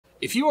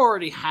If you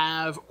already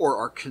have or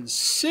are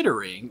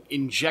considering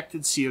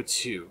injected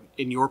CO2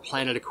 in your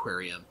planet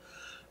aquarium,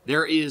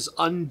 there is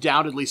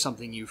undoubtedly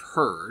something you've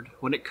heard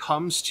when it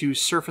comes to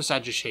surface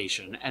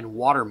agitation and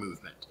water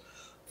movement.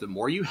 The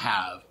more you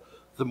have,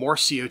 the more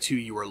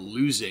CO2 you are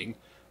losing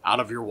out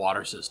of your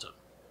water system.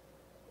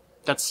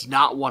 That's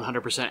not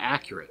 100%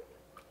 accurate,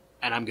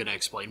 and I'm going to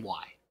explain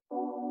why.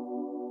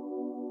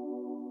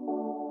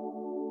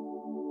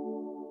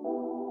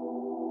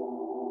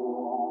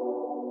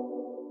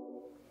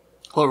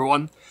 Hello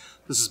everyone,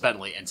 this is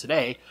Bentley, and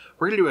today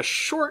we're going to do a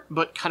short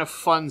but kind of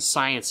fun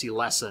science-y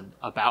lesson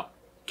about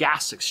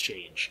gas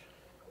exchange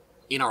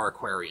in our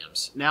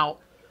aquariums. Now,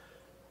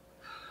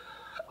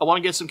 I want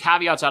to get some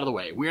caveats out of the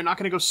way. We are not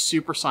going to go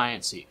super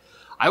science-y.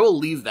 I will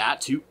leave that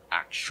to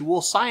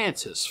actual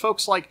scientists,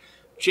 folks like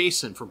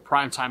Jason from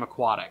Primetime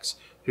Aquatics,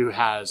 who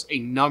has a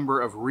number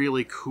of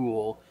really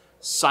cool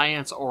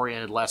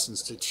science-oriented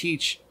lessons to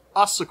teach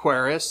us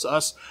aquarists,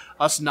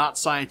 us not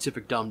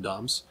scientific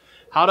dum-dums,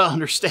 how to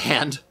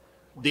understand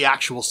the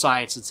actual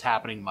science that's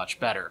happening much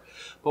better.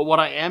 But what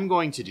I am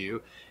going to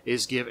do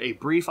is give a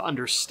brief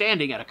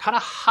understanding at a kind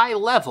of high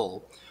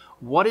level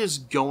what is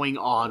going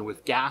on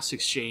with gas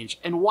exchange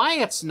and why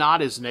it's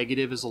not as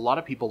negative as a lot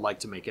of people like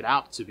to make it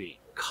out to be.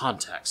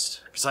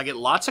 Context, because I get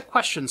lots of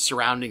questions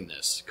surrounding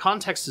this.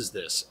 Context is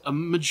this: a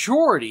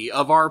majority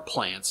of our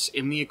plants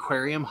in the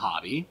aquarium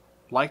hobby,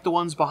 like the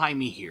ones behind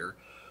me here,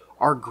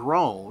 are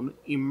grown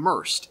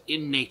immersed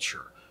in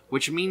nature,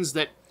 which means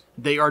that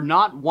they are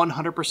not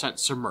 100%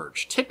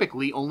 submerged.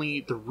 Typically,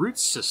 only the root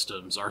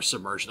systems are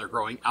submerged. They're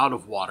growing out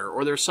of water,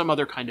 or there's some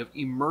other kind of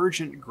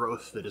emergent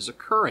growth that is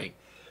occurring,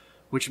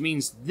 which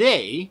means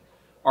they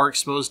are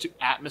exposed to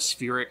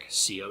atmospheric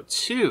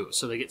CO2.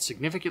 So they get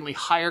significantly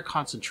higher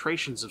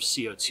concentrations of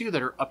CO2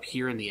 that are up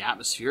here in the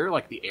atmosphere,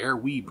 like the air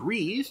we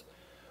breathe,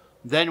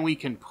 than we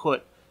can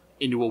put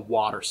into a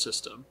water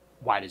system.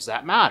 Why does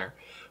that matter?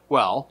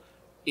 Well,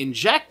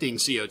 injecting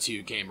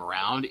CO2 came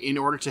around in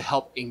order to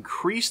help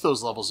increase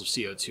those levels of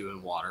CO2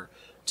 in water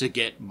to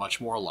get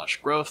much more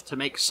lush growth, to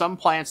make some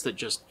plants that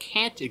just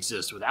can't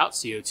exist without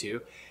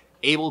CO2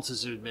 able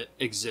to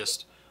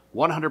exist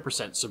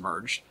 100%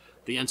 submerged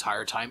the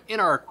entire time in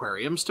our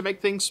aquariums, to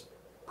make things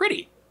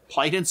pretty,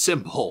 plain and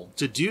simple,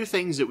 to do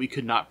things that we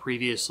could not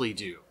previously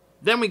do.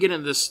 Then we get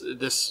into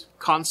this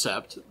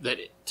concept that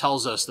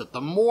tells us that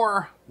the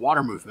more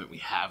water movement we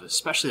have,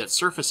 especially that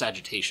surface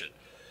agitation,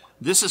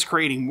 this is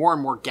creating more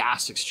and more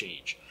gas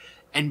exchange.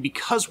 And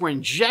because we're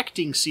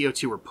injecting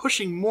CO2, we're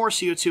pushing more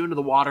CO2 into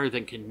the water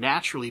than can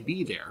naturally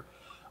be there.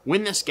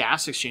 When this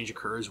gas exchange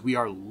occurs, we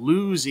are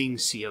losing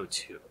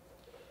CO2.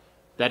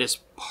 That is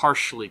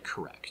partially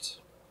correct.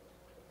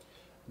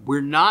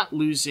 We're not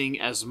losing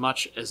as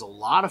much as a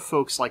lot of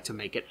folks like to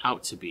make it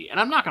out to be. And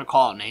I'm not going to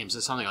call out names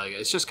or something like that.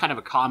 It's just kind of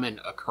a common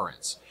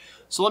occurrence.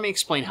 So let me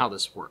explain how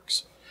this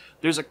works.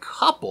 There's a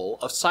couple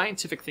of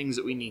scientific things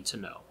that we need to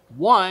know.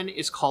 One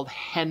is called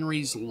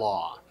Henry's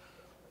Law.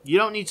 You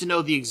don't need to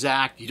know the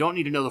exact, you don't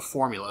need to know the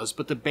formulas,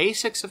 but the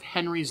basics of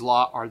Henry's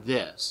Law are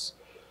this.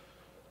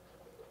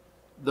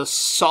 The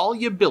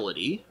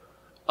solubility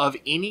of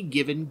any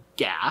given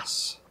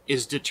gas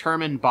is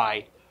determined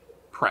by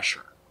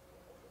pressure.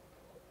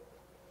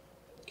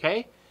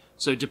 Okay?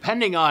 So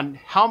depending on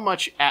how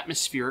much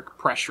atmospheric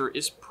pressure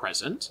is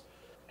present,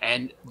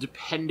 and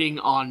depending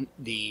on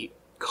the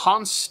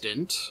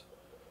constant,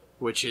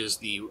 which is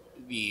the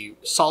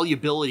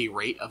solubility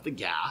rate of the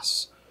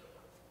gas,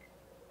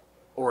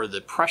 or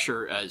the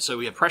pressure, so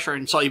we have pressure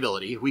and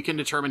solubility, we can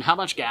determine how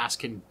much gas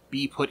can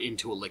be put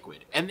into a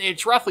liquid. And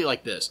it's roughly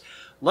like this.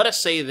 Let us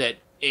say that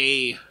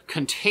a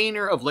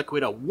container of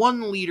liquid, a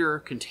 1 liter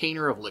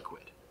container of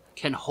liquid,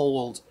 can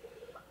hold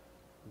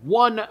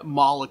 1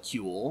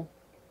 molecule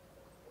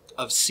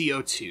of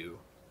CO2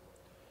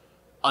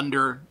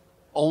 under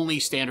only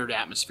standard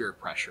atmospheric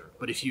pressure.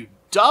 But if you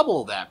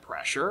double that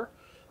pressure,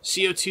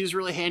 CO2 is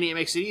really handy. It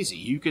makes it easy.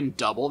 You can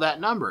double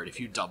that number. And if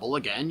you double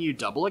again, you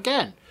double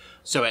again.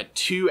 So at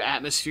 2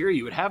 atmosphere,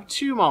 you would have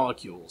 2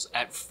 molecules.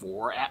 At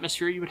 4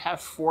 atmosphere, you would have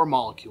 4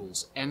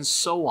 molecules, and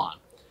so on.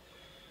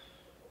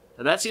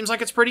 Now that seems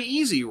like it's pretty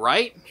easy,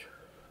 right?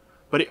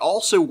 But it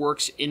also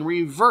works in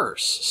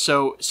reverse.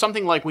 So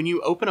something like when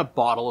you open a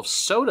bottle of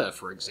soda,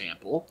 for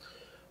example,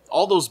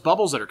 all those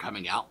bubbles that are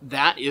coming out,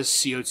 that is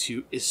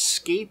CO2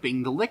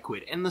 escaping the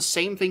liquid. And the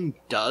same thing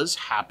does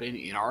happen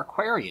in our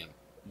aquarium.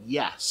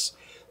 Yes,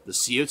 the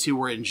CO2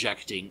 we're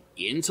injecting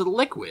into the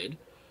liquid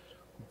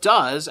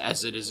does,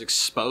 as it is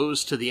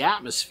exposed to the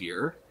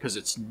atmosphere, because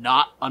it's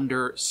not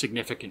under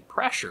significant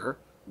pressure,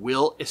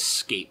 will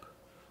escape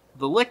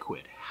the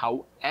liquid.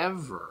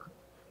 However,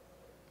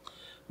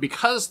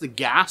 because the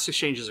gas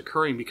exchange is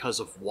occurring because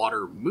of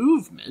water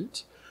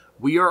movement,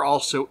 we are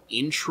also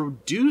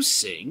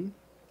introducing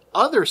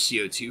other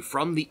CO2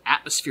 from the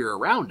atmosphere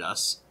around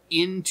us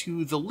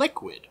into the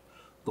liquid,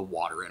 the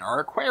water in our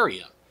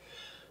aquarium.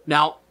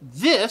 Now,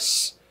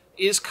 this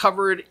is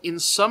covered in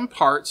some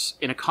parts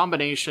in a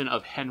combination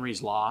of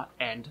Henry's Law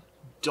and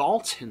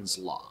Dalton's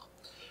Law.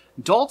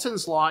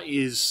 Dalton's Law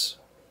is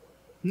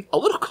a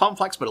little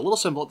complex, but a little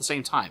simple at the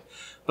same time.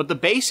 But the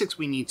basics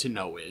we need to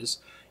know is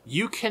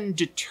you can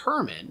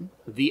determine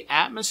the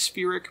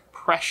atmospheric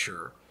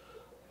pressure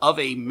of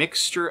a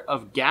mixture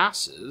of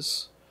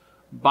gases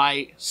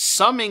by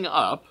summing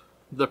up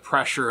the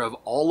pressure of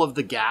all of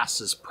the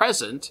gases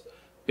present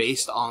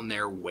based on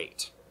their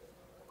weight.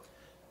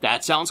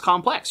 That sounds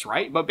complex,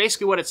 right? But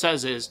basically what it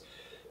says is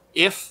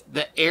if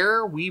the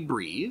air we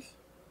breathe,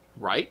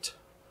 right,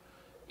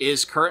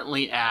 is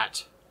currently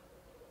at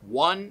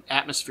 1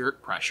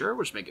 atmospheric pressure,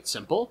 which make it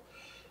simple,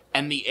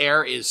 and the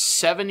air is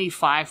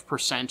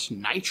 75%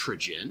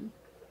 nitrogen,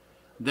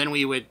 then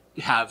we would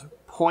have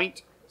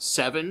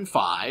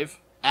 0.75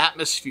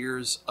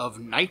 atmospheres of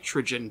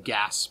nitrogen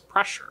gas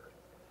pressure.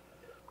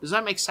 Does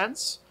that make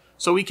sense?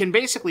 So we can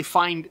basically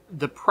find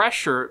the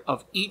pressure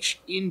of each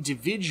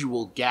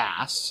individual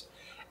gas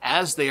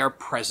as they are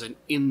present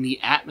in the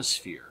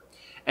atmosphere.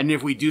 And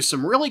if we do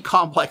some really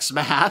complex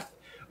math,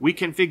 we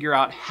can figure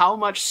out how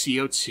much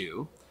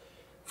CO2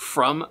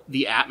 from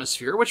the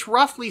atmosphere, which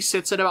roughly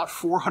sits at about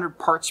 400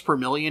 parts per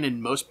million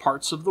in most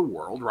parts of the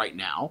world right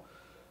now,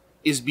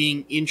 is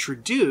being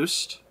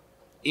introduced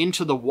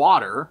into the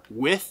water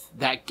with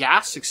that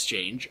gas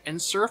exchange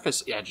and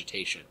surface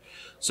agitation.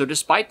 So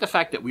despite the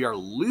fact that we are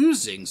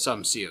losing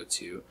some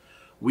CO2,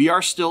 we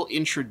are still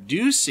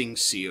introducing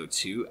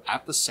CO2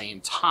 at the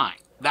same time.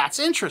 That's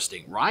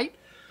interesting, right?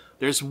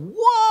 There's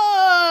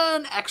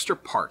one extra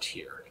part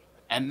here,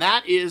 and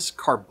that is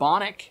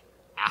carbonic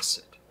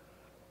acid.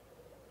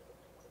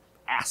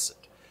 Acid.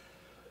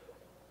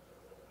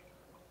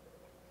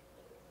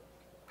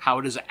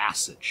 How does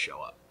acid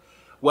show up?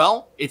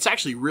 Well, it's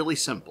actually really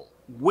simple.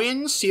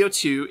 When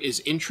CO2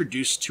 is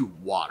introduced to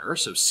water,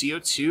 so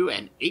CO2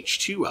 and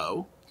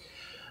H2O,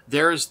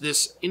 there's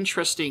this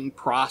interesting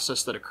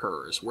process that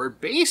occurs where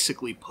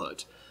basically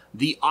put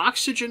the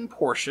oxygen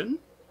portion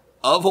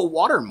of a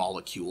water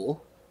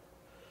molecule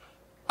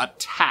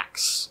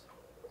attacks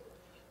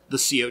the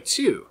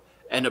CO2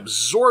 and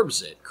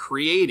absorbs it,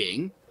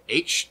 creating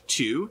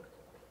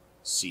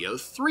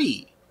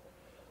H2CO3,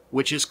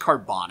 which is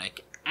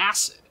carbonic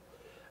acid.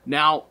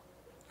 Now,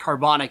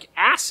 carbonic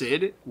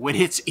acid, when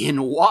it's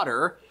in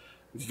water,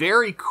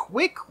 very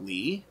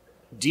quickly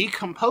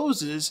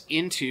decomposes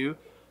into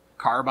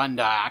carbon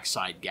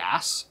dioxide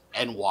gas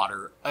and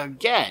water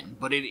again.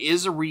 But it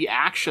is a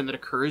reaction that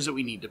occurs that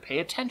we need to pay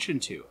attention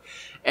to.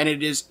 And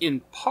it is in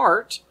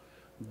part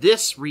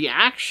this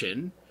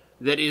reaction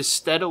that is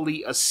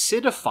steadily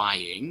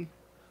acidifying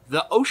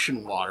the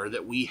ocean water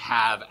that we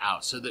have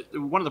out. So that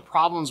one of the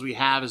problems we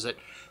have is that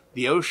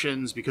the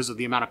oceans, because of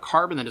the amount of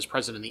carbon that is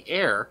present in the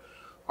air,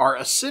 are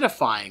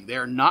acidifying.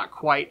 They're not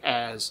quite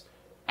as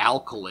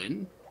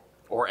alkaline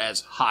or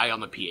as high on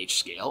the pH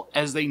scale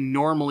as they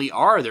normally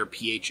are. Their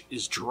pH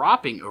is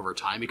dropping over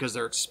time because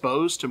they're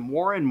exposed to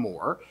more and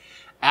more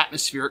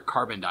atmospheric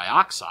carbon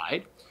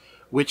dioxide,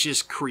 which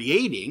is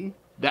creating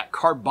that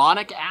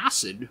carbonic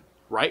acid,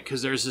 right?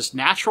 Because there's this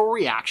natural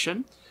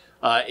reaction.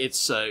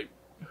 It's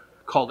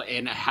called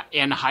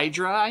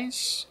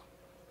anhydrous.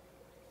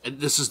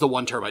 This is the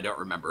one term I don't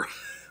remember,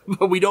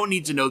 but we don't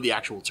need to know the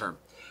actual term.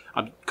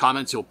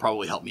 Comments will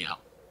probably help me out.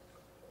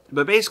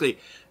 But basically,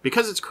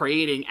 because it's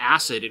creating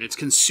acid and it's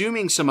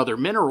consuming some other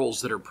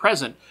minerals that are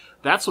present,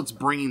 that's what's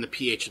bringing the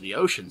pH of the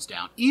oceans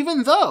down.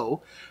 Even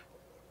though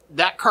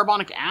that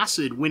carbonic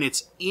acid, when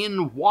it's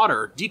in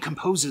water,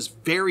 decomposes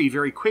very,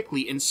 very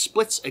quickly and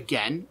splits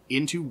again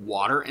into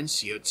water and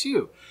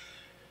CO2.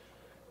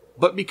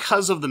 But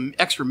because of the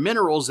extra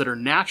minerals that are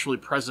naturally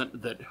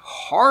present that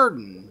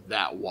harden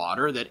that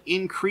water, that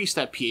increase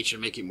that pH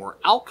and make it more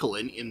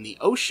alkaline in the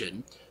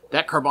ocean,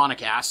 that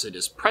carbonic acid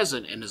is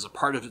present and as a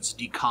part of its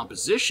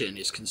decomposition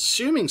is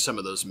consuming some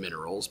of those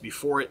minerals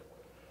before it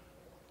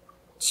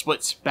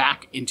splits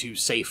back into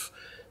safe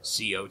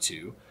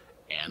CO2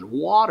 and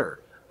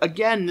water.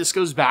 Again, this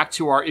goes back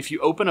to our, if you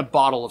open a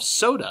bottle of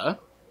soda,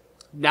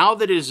 now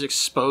that it is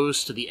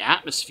exposed to the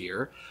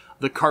atmosphere,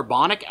 the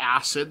carbonic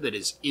acid that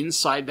is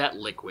inside that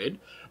liquid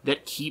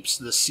that keeps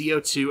the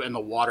CO2 and the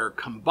water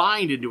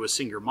combined into a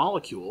single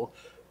molecule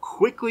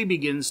quickly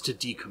begins to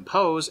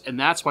decompose, and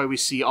that's why we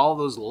see all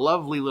those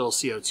lovely little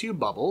CO2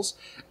 bubbles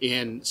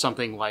in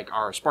something like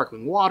our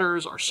sparkling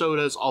waters, our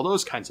sodas, all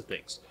those kinds of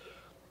things.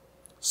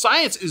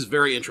 Science is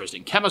very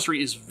interesting. Chemistry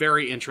is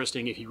very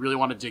interesting if you really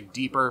want to dig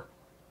deeper.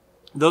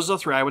 Those are the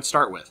three I would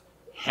start with.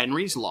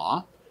 Henry's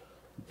law,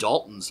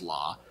 Dalton's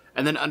law,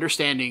 and then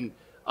understanding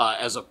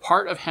as a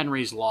part of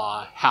Henry's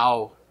law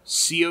how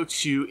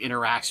CO2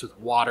 interacts with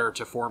water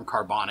to form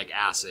carbonic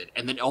acid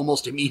and then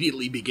almost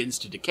immediately begins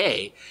to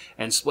decay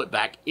and split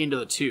back into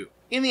the two.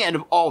 In the end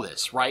of all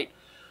this, right,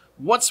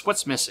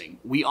 what's missing?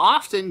 We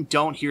often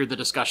don't hear the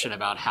discussion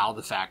about how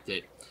the fact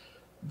that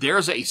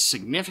there's a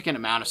significant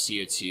amount of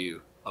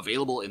CO2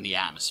 available in the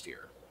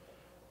atmosphere.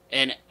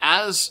 And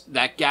as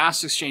that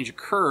gas exchange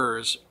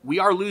occurs, we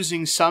are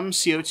losing some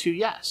CO2,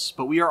 yes,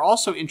 but we are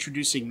also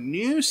introducing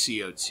new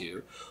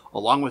CO2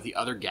 along with the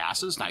other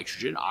gases,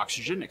 nitrogen,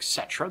 oxygen,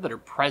 etc., that are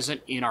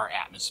present in our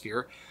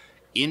atmosphere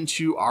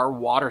into our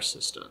water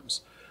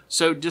systems.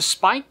 So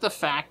despite the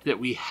fact that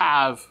we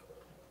have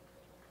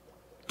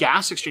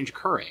gas exchange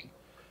occurring,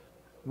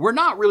 we're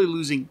not really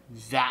losing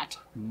that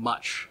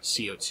much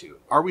CO2.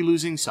 Are we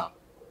losing some?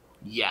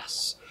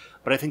 Yes.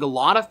 But I think a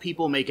lot of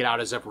people make it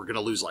out as if we're going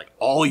to lose like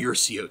all your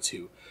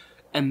CO2.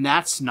 And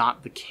that's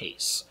not the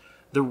case.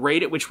 The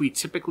rate at which we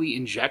typically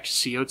inject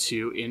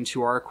CO2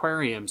 into our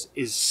aquariums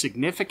is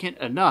significant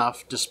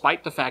enough,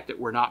 despite the fact that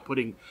we're not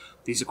putting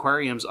these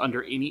aquariums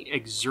under any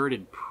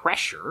exerted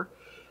pressure.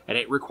 And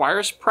it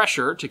requires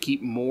pressure to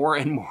keep more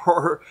and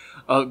more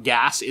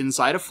gas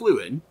inside a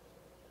fluid.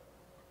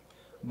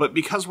 But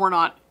because we're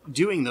not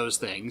doing those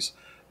things,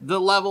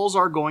 the levels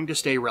are going to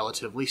stay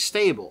relatively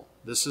stable.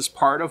 This is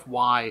part of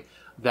why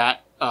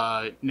that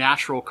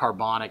natural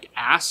carbonic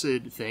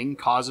acid thing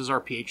causes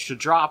our pH to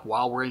drop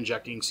while we're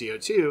injecting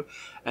CO2,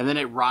 and then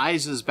it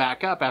rises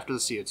back up after the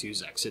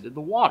CO2's exited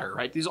the water,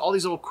 right? All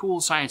these little cool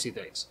sciencey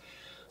things.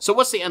 So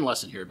what's the end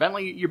lesson here?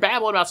 Bentley, you're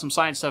babbling about some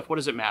science stuff. What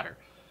does it matter?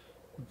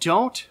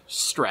 Don't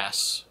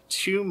stress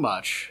too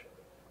much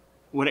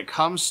when it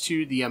comes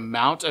to the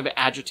amount of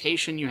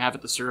agitation you have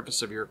at the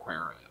surface of your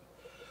aquarium.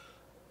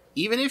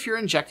 Even if you're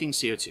injecting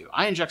CO2,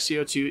 I inject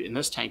CO2 in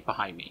this tank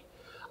behind me.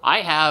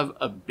 I have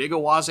a big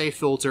Awaze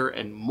filter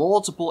and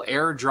multiple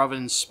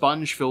air-driven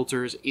sponge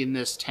filters in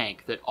this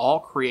tank that all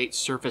create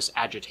surface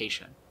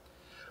agitation.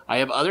 I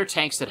have other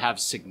tanks that have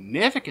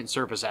significant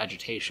surface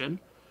agitation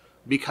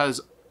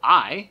because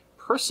I,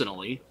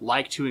 personally,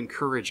 like to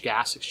encourage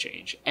gas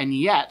exchange. And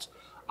yet,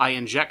 I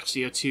inject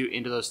CO2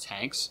 into those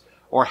tanks,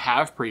 or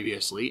have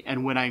previously,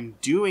 and when I'm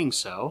doing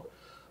so,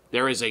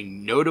 there is a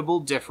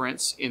notable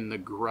difference in the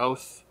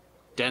growth,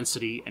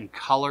 density, and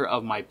color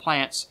of my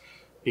plants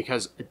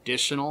because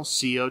additional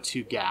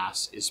CO2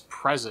 gas is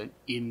present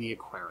in the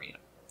aquarium.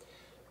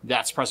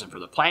 That's present for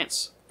the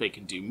plants. They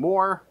can do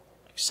more,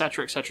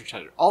 etc., etc.,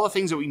 etc. All the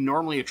things that we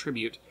normally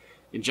attribute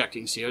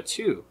injecting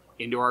CO2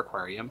 into our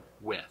aquarium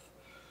with.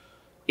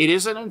 It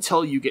isn't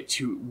until you get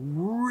to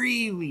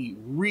really,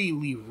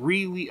 really,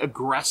 really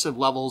aggressive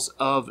levels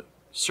of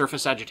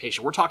surface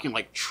agitation. We're talking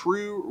like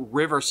true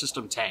river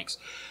system tanks.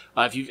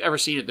 If you've ever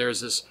seen it,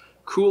 there's this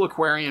cool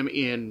aquarium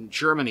in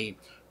Germany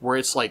where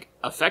it's like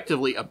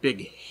effectively a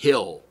big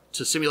hill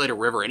to simulate a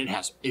river, and it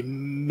has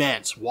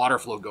immense water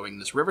flow going in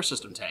this river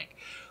system tank.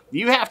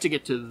 You have to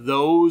get to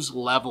those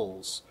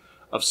levels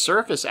of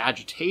surface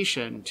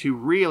agitation to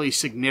really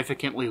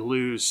significantly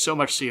lose so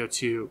much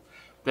CO2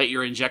 that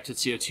your injected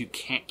CO2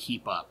 can't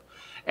keep up.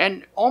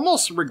 And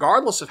almost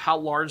regardless of how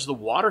large the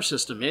water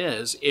system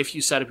is, if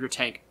you set up your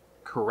tank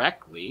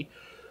correctly,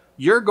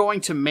 you're going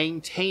to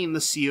maintain the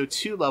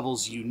CO2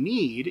 levels you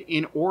need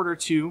in order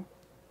to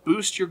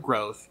boost your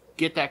growth,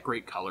 get that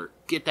great color,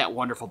 get that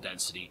wonderful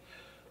density,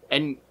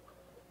 and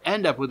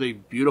end up with a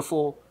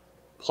beautiful,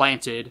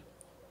 planted,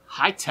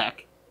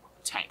 high-tech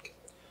tank.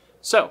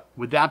 So,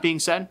 with that being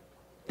said,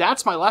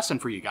 that's my lesson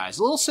for you guys.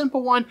 A little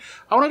simple one.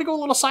 I wanted to go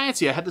a little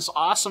sciencey. I had this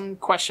awesome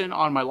question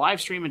on my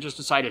live stream and just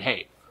decided,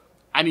 hey,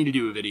 I need to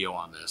do a video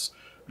on this.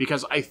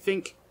 Because I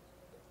think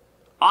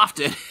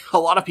often a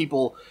lot of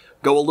people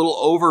go a little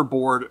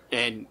overboard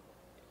and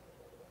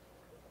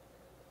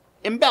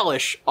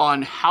embellish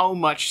on how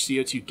much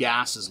CO2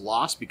 gas is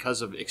lost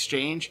because of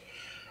exchange,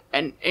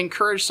 and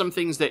encourage some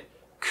things that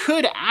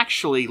could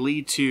actually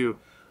lead to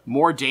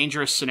more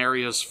dangerous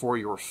scenarios for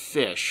your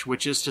fish,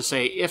 which is to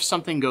say, if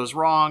something goes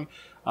wrong,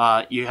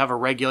 you have a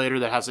regulator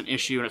that has an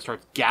issue and it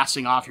starts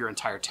gassing off your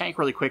entire tank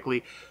really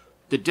quickly.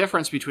 The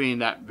difference between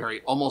that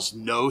very almost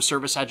no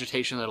surface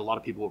agitation that a lot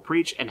of people will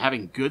preach and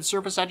having good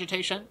surface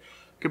agitation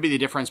could be the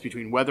difference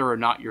between whether or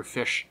not your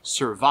fish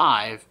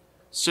survive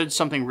should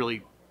something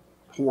really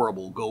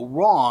horrible go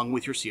wrong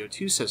with your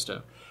CO2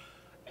 system.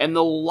 And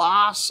the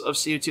loss of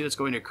CO2 that's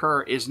going to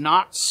occur is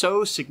not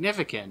so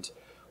significant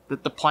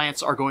that the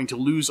plants are going to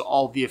lose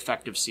all the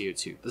effective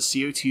CO2. The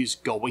CO2 is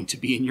going to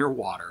be in your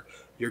water.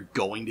 You're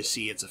going to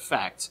see its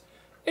effect.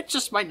 It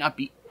just might not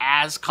be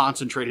as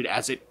concentrated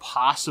as it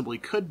possibly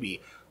could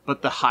be.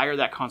 But the higher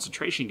that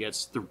concentration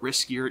gets, the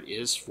riskier it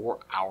is for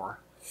our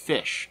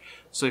fish.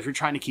 So if you're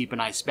trying to keep a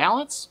nice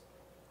balance,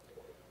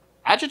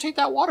 agitate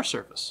that water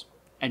surface,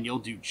 and you'll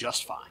do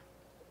just fine.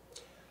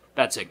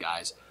 That's it,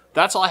 guys.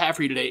 That's all I have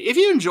for you today. If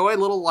you enjoy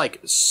little, like,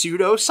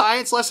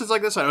 pseudo-science lessons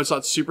like this, I know it's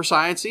not super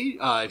sciencey.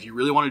 If you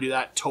really want to do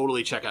that,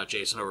 totally check out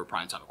Jason over at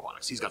Primetime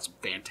Aquatics. He's got some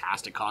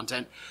fantastic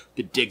content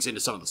that digs into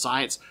some of the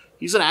science.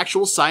 He's an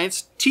actual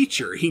science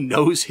teacher. He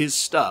knows his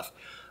stuff.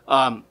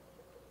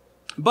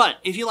 But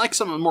if you like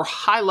some more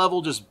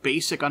high-level, just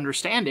basic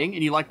understanding,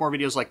 and you like more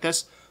videos like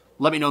this,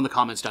 let me know in the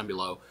comments down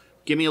below.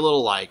 Give me a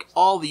little like,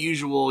 all the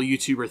usual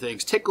YouTuber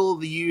things. Tickle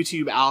the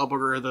YouTube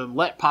algorithm.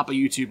 Let Papa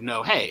YouTube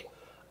know, hey,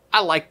 I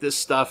like this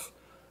stuff.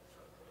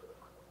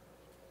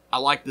 I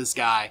like this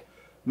guy.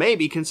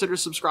 Maybe consider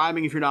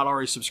subscribing if you're not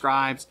already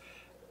subscribed.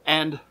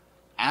 And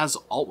as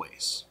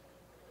always,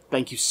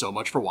 thank you so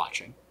much for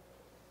watching.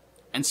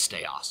 And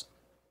stay awesome.